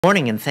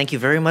Morning, and thank you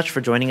very much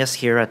for joining us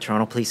here at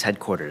Toronto Police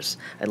Headquarters.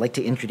 I'd like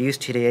to introduce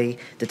today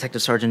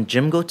Detective Sergeant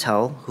Jim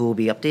Gotell, who will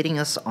be updating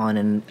us on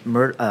an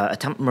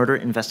attempt murder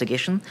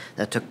investigation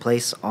that took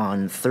place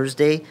on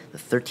Thursday, the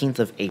 13th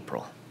of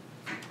April.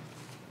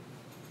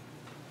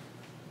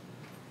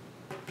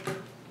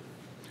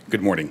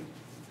 Good morning.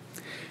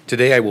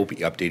 Today I will be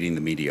updating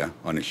the media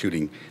on a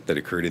shooting that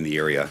occurred in the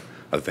area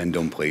of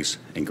Vendome Place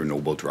and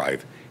Grenoble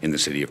Drive in the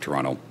City of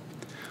Toronto.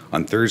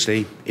 On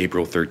Thursday,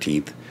 April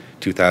 13th,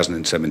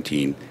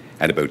 2017,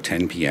 at about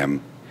 10 p.m.,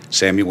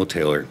 Samuel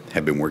Taylor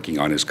had been working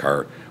on his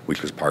car,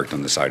 which was parked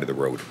on the side of the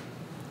road.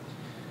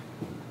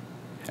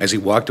 As he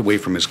walked away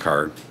from his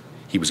car,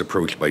 he was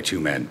approached by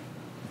two men.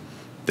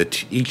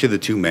 Each of the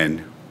two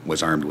men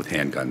was armed with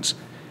handguns,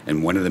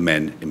 and one of the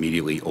men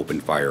immediately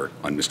opened fire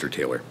on Mr.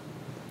 Taylor.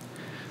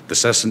 The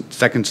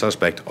second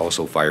suspect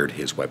also fired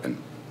his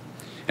weapon,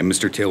 and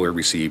Mr. Taylor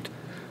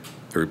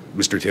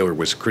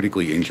was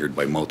critically injured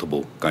by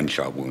multiple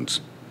gunshot wounds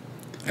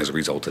as a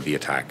result of the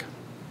attack.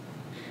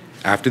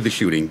 After the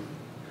shooting,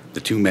 the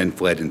two men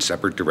fled in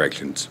separate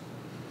directions.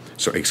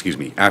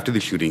 After the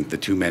shooting, the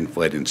two men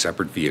fled in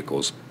separate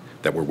vehicles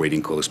that were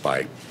waiting close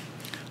by,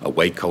 a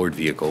white-colored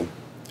vehicle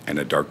and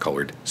a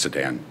dark-colored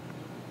sedan.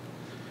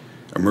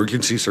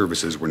 Emergency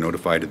services were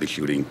notified of the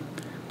shooting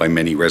by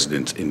many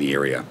residents in the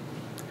area.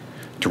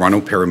 Toronto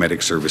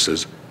Paramedic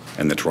Services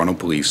and the Toronto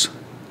Police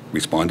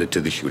responded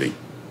to the shooting.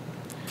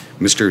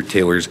 Mr.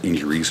 Taylor's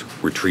injuries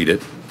were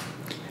treated,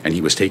 and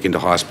he was taken to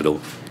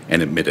hospital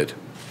and admitted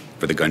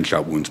for the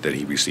gunshot wounds that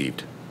he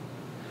received.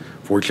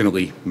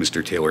 Fortunately,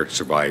 Mr. Taylor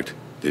survived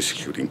this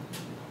shooting.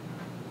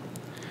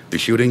 The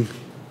shooting,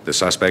 the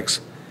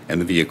suspects, and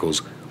the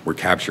vehicles were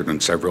captured on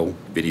several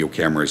video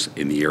cameras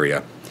in the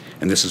area,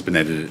 and this has been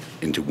edited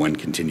into one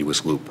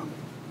continuous loop.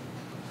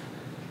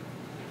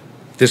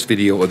 This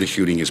video of the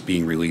shooting is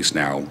being released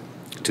now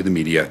to the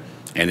media,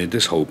 and it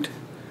is hoped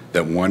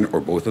that one or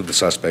both of the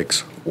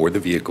suspects or the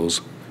vehicles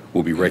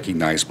will be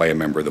recognized by a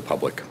member of the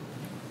public.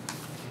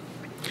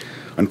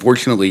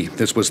 Unfortunately,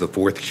 this was the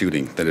fourth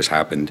shooting that has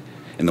happened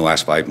in the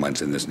last 5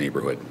 months in this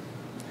neighborhood.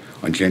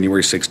 On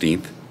January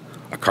 16th,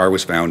 a car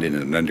was found in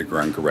an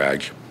underground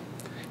garage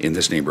in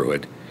this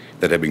neighborhood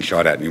that had been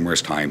shot at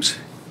numerous times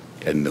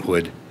in the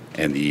hood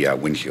and the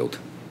windshield.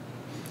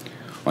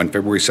 On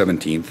February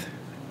 17th,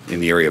 in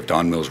the area of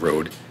Don Mills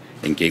Road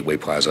and Gateway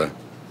Plaza,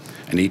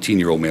 an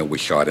 18-year-old male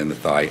was shot in the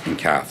thigh and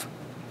calf.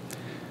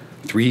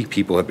 3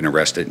 people have been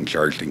arrested and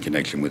charged in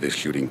connection with this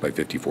shooting by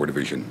 54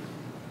 Division.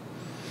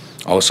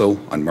 Also,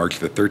 on March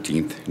the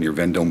 13th, near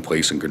Vendome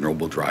Place and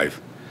Grenoble Drive,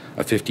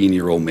 a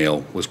 15-year-old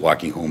male was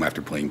walking home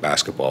after playing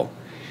basketball.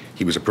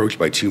 He was approached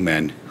by 2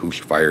 men who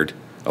fired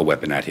a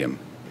weapon at him.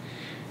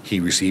 He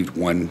received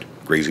 1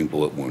 grazing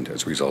bullet wound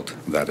as a result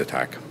of that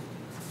attack.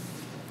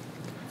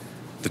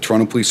 The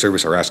Toronto Police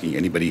Service are asking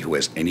anybody who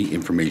has any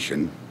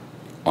information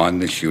on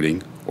this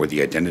shooting or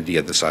the identity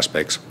of the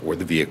suspects or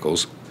the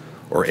vehicles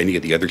or any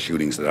of the other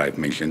shootings that I've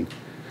mentioned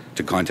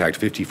to contact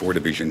 54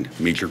 Division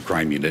Major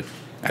Crime Unit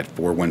at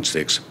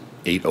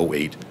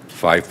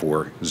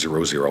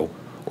 416-808-5400,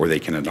 or they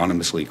can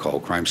anonymously call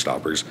Crime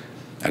Stoppers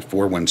at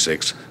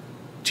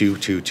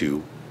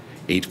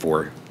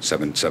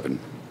 416-222-8477.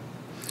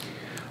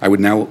 I would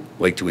now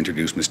like to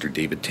introduce Mr.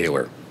 David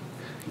Taylor.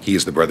 He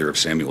is the brother of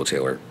Samuel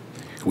Taylor,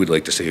 who would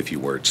like to say a few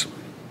words.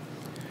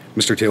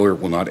 Mr. Taylor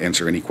will not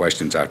answer any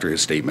questions after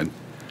his statement.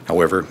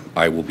 However,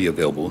 I will be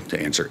available to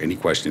answer any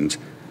questions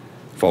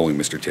following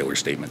Mr. Taylor's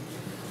statement.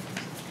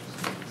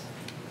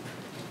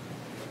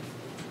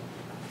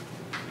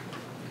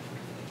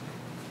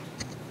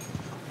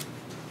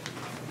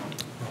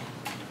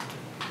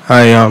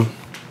 Hi,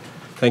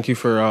 thank you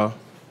for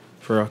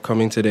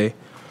coming today.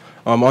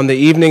 On the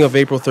evening of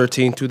April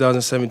 13,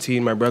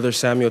 2017, my brother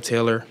Samuel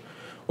Taylor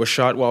was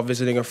shot while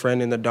visiting a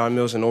friend in the Don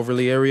Mills and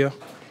Overley area.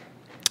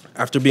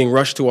 After being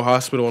rushed to a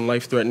hospital in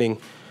life-threatening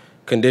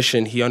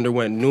condition, he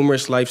underwent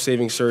numerous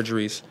life-saving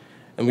surgeries,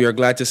 and we are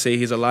glad to say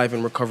he's alive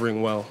and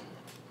recovering well.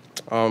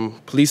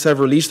 Police have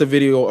released a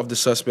video of the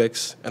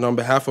suspects, and on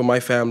behalf of my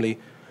family,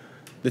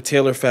 the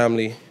Taylor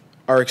family,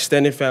 our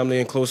extended family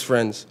and close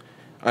friends,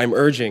 I'm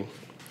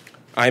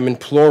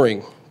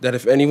imploring that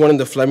if anyone in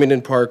the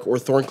Flemington Park or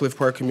Thorncliffe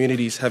Park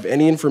communities have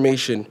any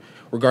information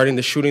regarding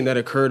the shooting that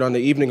occurred on the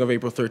evening of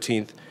April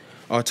 13th,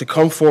 to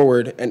come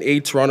forward and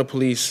aid Toronto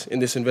Police in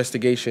this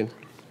investigation.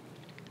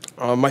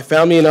 My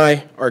family and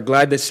I are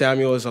glad that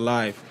Samuel is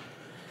alive,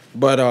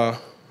 but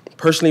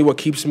personally what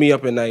keeps me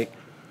up at night,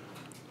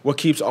 what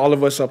keeps all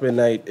of us up at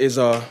night is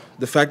the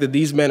fact that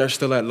these men are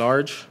still at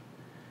large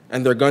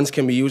and their guns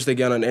can be used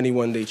again on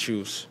anyone they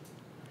choose.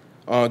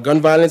 Gun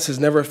violence has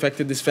never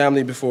affected this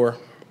family before,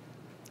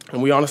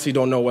 and we honestly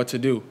don't know what to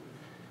do.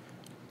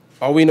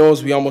 All we know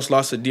is we almost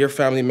lost a dear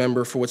family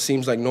member for what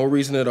seems like no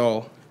reason at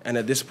all, and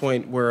at this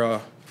point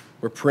we're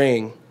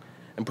praying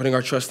and putting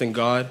our trust in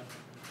God,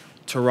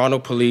 Toronto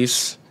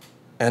Police,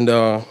 and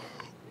the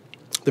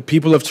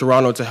people of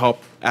Toronto to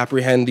help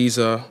apprehend these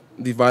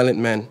violent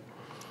men.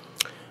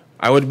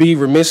 I would be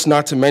remiss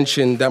not to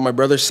mention that my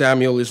brother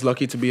Samuel is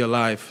lucky to be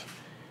alive.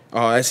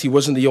 as he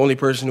wasn't the only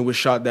person who was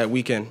shot that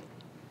weekend.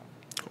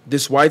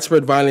 This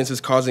widespread violence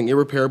is causing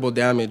irreparable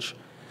damage,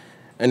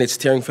 and it's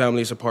tearing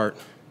families apart.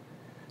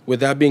 With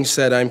that being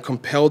said, I'm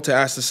compelled to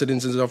ask the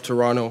citizens of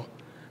Toronto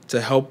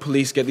to help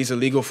police get these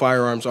illegal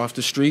firearms off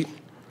the street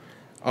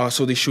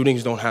so these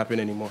shootings don't happen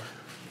anymore.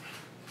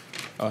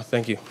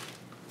 Thank you.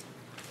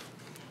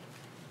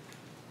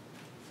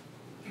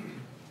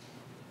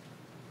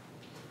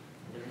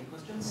 Any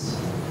questions?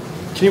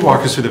 Can you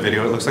walk us through the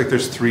video? It looks like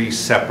there's three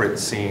separate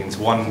scenes.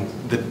 One,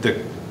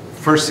 the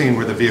first scene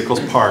where the vehicle's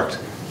parked.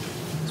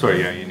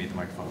 Sorry, yeah, you need the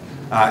microphone.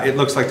 It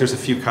looks like there's a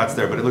few cuts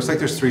there, but it looks like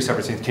there's three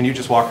separate scenes. Can you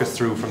just walk us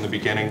through from the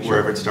beginning,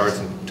 wherever it starts,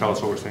 and tell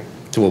us what we're seeing?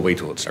 So we'll wait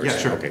till it starts. Yeah,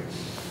 sure. Okay.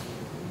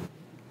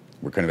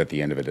 We're kind of at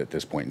the end of it at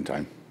this point in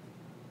time.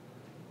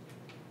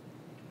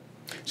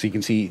 So you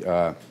can see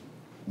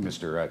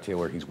Mr.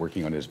 Taylor, he's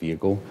working on his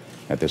vehicle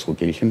at this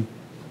location,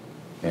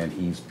 and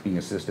he's being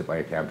assisted by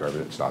a cab driver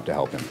that stopped to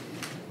help him.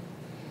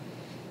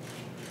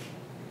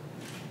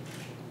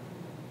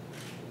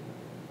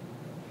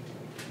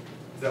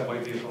 Is that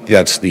white vehicle?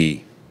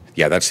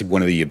 That's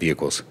one of the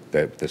vehicles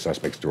that the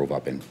suspects drove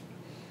up in.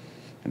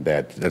 And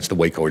that's the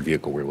white colored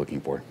vehicle we're looking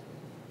for.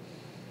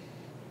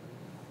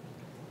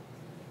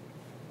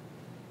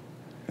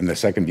 And the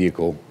second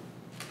vehicle,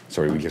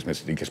 sorry, we just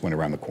missed it. He just went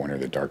around the corner,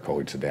 the dark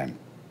colored sedan.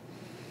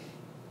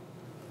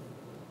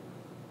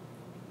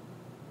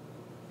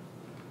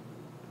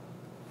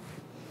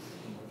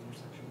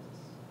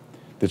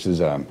 This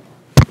is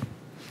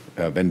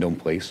Vendome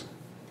Place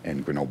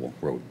and Grenoble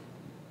Road.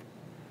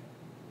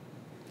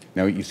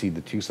 Now you see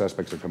the two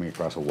suspects are coming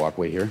across a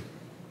walkway here.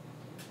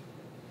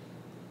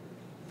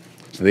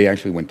 So they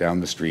actually went down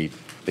the street,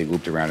 they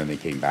looped around and they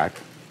came back.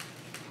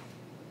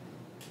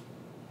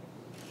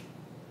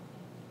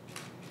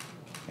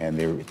 And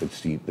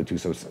the two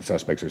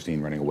suspects are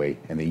seen running away,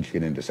 and they each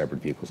get into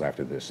separate vehicles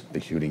after this.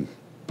 The shooting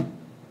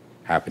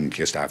happened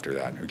just after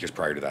that, or just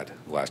prior to that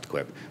last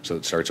clip. So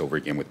it starts over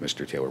again with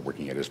Mr. Taylor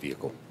working at his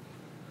vehicle.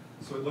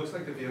 So it looks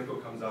like the vehicle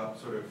comes up,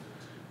 sort of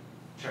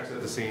checks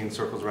out the scene,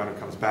 circles around and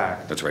comes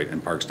back. That's right,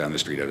 and parks down the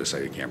street out of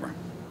sight of camera.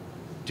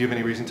 Do you have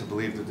any reason to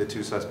believe that the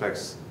two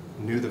suspects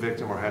knew the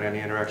victim or had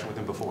any interaction with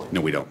him before? No,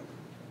 we don't.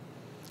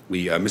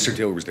 Mr.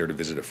 Taylor was there to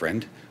visit a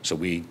friend, so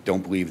we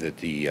don't believe that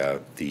the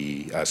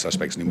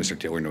suspects knew Mr.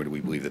 Taylor, nor do we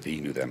believe that he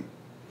knew them.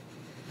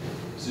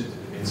 So it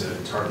means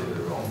it targeted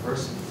the wrong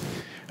person?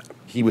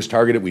 He was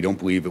targeted. We don't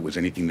believe it was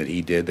anything that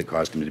he did that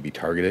caused him to be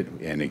targeted,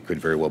 and it could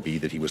very well be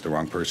that he was the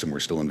wrong person. We're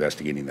still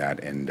investigating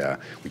that, and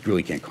we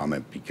really can't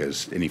comment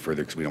any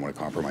further because we don't want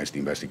to compromise the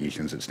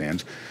investigation as it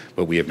stands.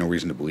 But we have no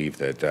reason to believe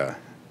that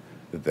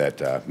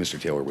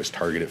Mr. Taylor was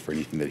targeted for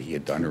anything that he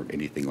had done or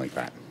anything like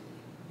that.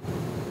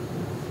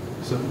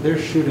 So they're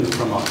shooting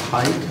from a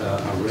height,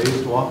 a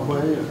raised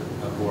walkway,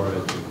 or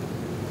a...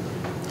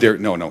 They're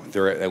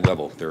at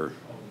level.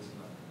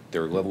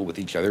 They're level with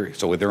each other,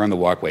 so they're on the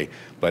walkway.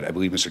 But I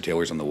believe Mr.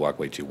 Taylor's on the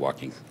walkway too,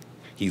 walking.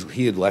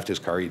 He had left his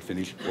car. He had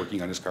finished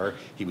working on his car.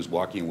 He was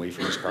walking away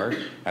from his car.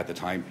 At the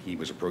time, he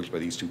was approached by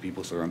these two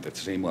people, so they're on the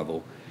same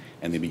level,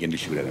 and they begin to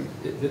shoot at him.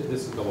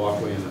 This is the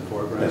walkway in the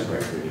foreground? That's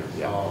right.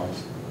 Yeah. Oh, I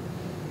see.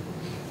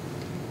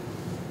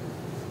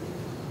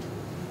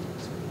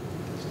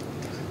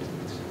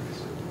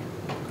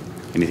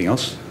 Anything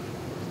else?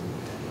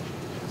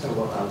 So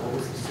what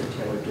was Mr.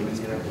 Taylor doing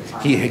there at the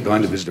time? He had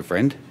gone to visit a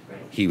friend.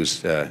 He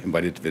was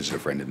invited to visit a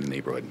friend in the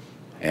neighborhood.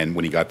 And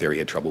when he got there, he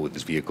had trouble with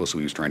his vehicle, so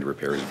he was trying to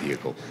repair his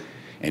vehicle.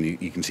 And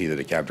you can see that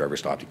a cab driver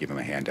stopped to give him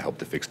a hand to help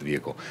to fix the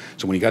vehicle.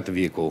 So when he got the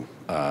vehicle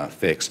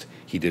fixed,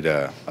 he did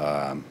a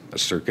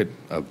circuit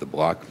of the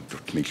block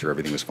to make sure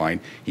everything was fine.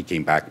 He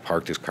came back,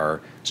 parked his car,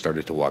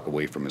 started to walk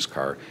away from his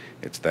car.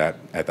 It's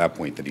at that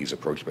point that he's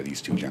approached by these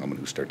two gentlemen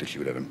who start to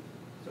shoot at him.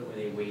 So were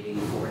they waiting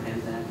for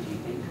him then, do you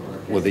think?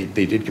 Or Well, they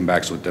did come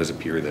back, so it does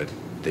appear that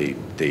they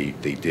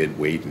did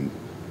wait, and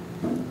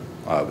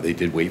they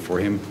did wait for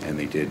him, and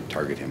they did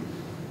target him.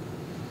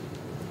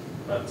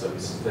 But so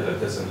Mr. Taylor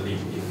doesn't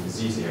live in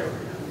this area?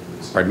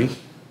 Pardon me?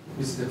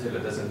 Mr. Taylor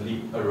doesn't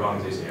live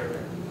around this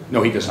area?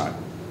 No, he does not.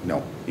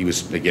 No, he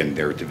was, again,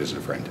 there to visit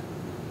a friend.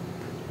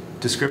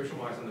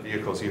 Description-wise on the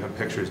vehicles, you have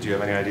pictures. Do you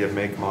have any idea of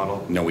make,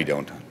 model? No, we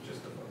don't.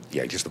 Just the photo.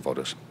 Yeah, just the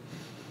photos.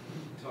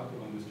 Talk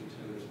about Mr.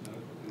 Taylor's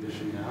medical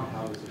condition now.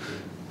 How is it doing?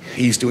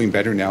 He's doing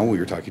better now. We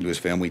were talking to his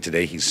family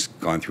today. He's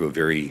gone through a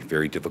very,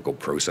 very difficult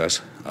process.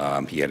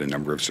 He had a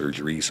number of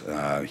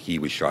surgeries. He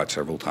was shot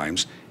several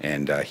times,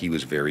 and he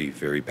was very,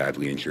 very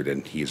badly injured,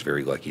 and he is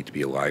very lucky to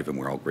be alive, and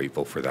we're all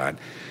grateful for that.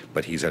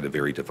 But he's had a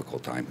very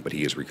difficult time, but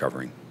he is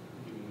recovering.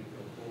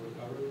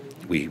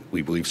 We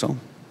believe so.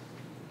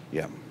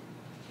 Yeah.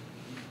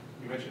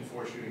 You mentioned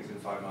 4 shootings in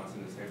 5 months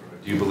in this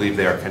neighborhood. Do you believe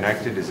they are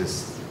connected? Is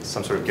this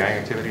some sort of gang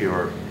activity,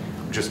 or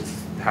just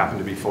happen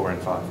to be 4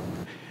 and 5?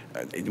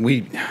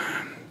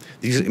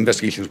 These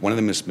investigations, one of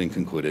them has been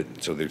concluded,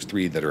 so there's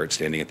 3 that are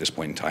outstanding at this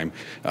point in time.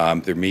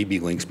 There may be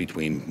links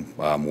between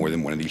more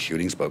than one of these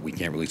shootings, but we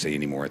can't really say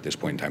any more at this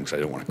point in time because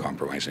I don't want to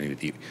compromise any of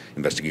the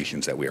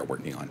investigations that we are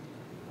working on.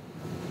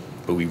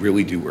 But we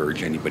really do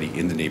urge anybody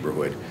in the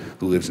neighborhood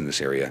who lives in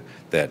this area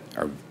that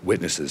are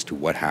witnesses to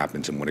what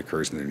happens and what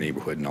occurs in their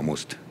neighborhood and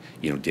almost,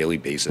 daily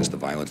basis, the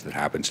violence that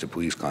happens, to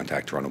please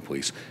contact Toronto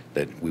Police,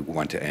 that we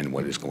want to end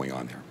what is going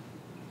on there.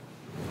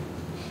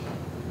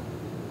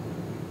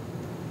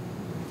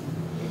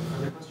 Any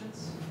further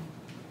questions?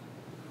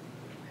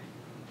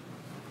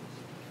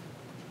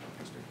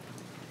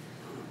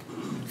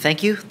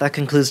 Thank you. That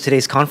concludes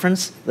today's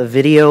conference. The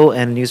video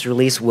and news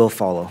release will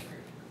follow.